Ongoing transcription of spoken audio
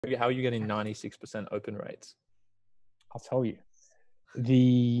How are you getting 96% open rates? I'll tell you.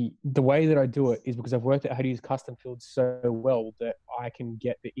 The way that I do it is because I've worked out how to use custom fields so well that I can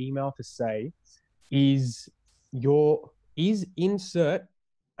get the email to say, is insert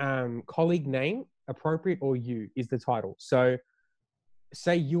colleague name appropriate, or you is the title. So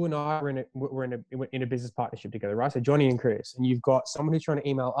say you and I we're in a business partnership together, right? So Johnny and Chris, and you've got someone who's trying to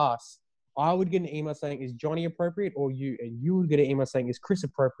email us. I would get an email saying, is Johnny appropriate or you? And you would get an email saying, is Chris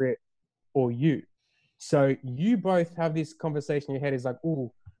appropriate or you? So you both have this conversation in your head. Is like,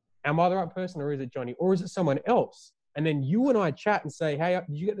 oh, am I the right person, or is it Johnny, or is it someone else? And then you and I chat and say, hey,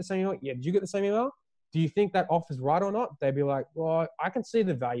 did you get the same email? Yeah, did you get the same email? Do you think that offer's right or not? They'd be like, well, I can see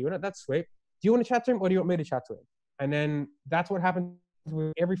the value in it. That's sweet. Do you want to chat to him, or do you want me to chat to him? And then that's what happens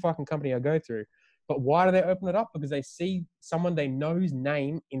with every fucking company I go through. But why do they open it up? Because they see someone they know's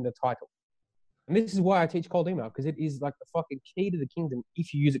name in the title. And this is why I teach cold email, because it is like the fucking key to the kingdom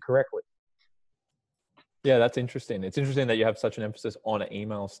if you use it correctly. Yeah, that's interesting. It's interesting that you have such an emphasis on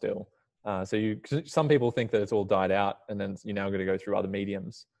email still. Some people think that it's all died out and then you're now going to go through other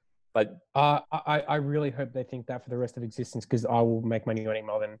mediums. But I really hope they think that for the rest of existence, because I will make money on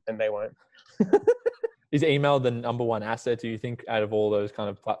email and they won't. Is email the number one asset, do you think, out of all those kind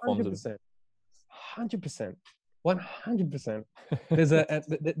of platforms? 100%. 100%.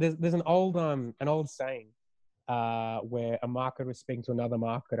 There's an old saying where a marketer was speaking to another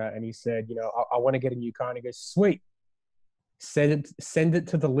marketer, and he said, I want to get a new car. And he goes, sweet, send it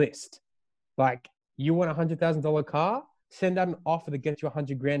to the list. Like, you want $100,000 car? Send out an offer that gets you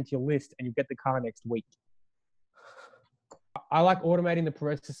 $100,000 to your list, and you get the car next week. I like automating the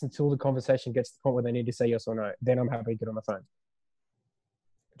process until the conversation gets to the point where they need to say yes or no. Then I'm happy to get on the phone.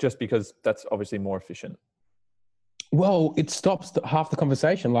 Just because that's obviously more efficient. Well, it stops half the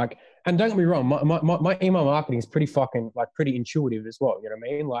conversation. Like, and don't get me wrong, my email marketing is pretty intuitive as well. You know what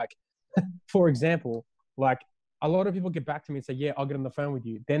I mean? Like, for example, like a lot of people get back to me and say, yeah, I'll get on the phone with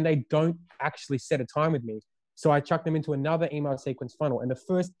you. Then they don't actually set a time with me. So I chuck them into another email sequence funnel. And the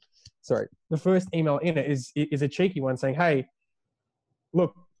first email in it is a cheeky one saying, hey,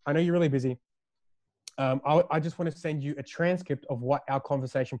 look, I know you're really busy. I just want to send you a transcript of what our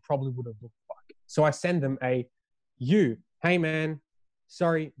conversation probably would have looked like. So I send them hey man,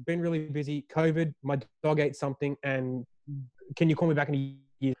 sorry, been really busy, COVID, my dog ate something, and can you call me back in a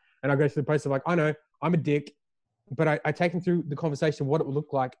year? And I go through the process of like, I know, I'm a dick, but I take them through the conversation, what it would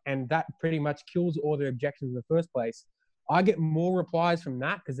look like, and that pretty much kills all their objections in the first place. I get more replies from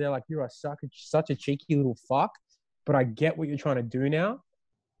that because they're like, you're such a cheeky little fuck, but I get what you're trying to do now.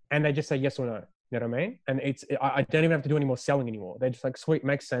 And they just say yes or no. You know what I mean? And I don't even have to do any more selling anymore. They're just like, sweet,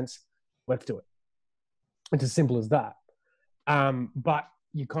 makes sense. Let's do it. It's as simple as that. But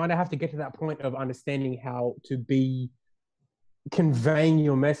you kind of have to get to that point of understanding how to be conveying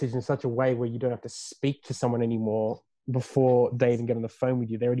your message in such a way where you don't have to speak to someone anymore before they even get on the phone with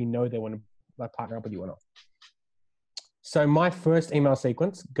you. They already know they want to partner up with you or not. So my first email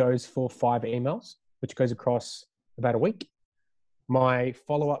sequence goes for 5 emails, which goes across about a week. My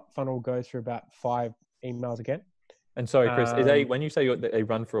follow-up funnel goes for about 5 emails again. And sorry, Chris, when you say they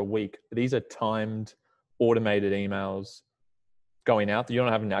run for a week, these are timed, automated emails going out? You're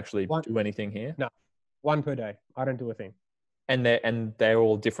not having to actually do anything here? No, 1 per day. I don't do a thing. And they're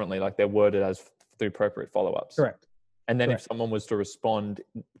all differently, like they're worded as through appropriate follow-ups. Correct. And then if someone was to respond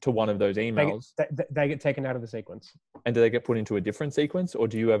to one of those emails, they get taken out of the sequence. And do they get put into a different sequence, or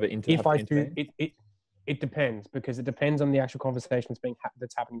do you ever intervene? It depends, because it depends on the actual conversation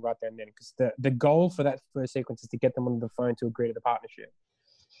that's happening right there and then. Because the goal for that first sequence is to get them on the phone to agree to the partnership.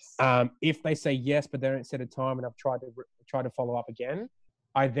 If they say yes, but they don't set a time, and I've tried to follow up again,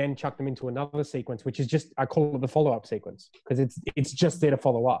 I then chuck them into another sequence, which is I call it the follow-up sequence, because it's just there to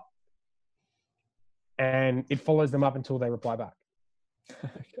follow up. And it follows them up until they reply back.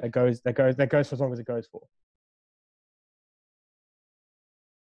 Okay. That goes for as long as it goes for.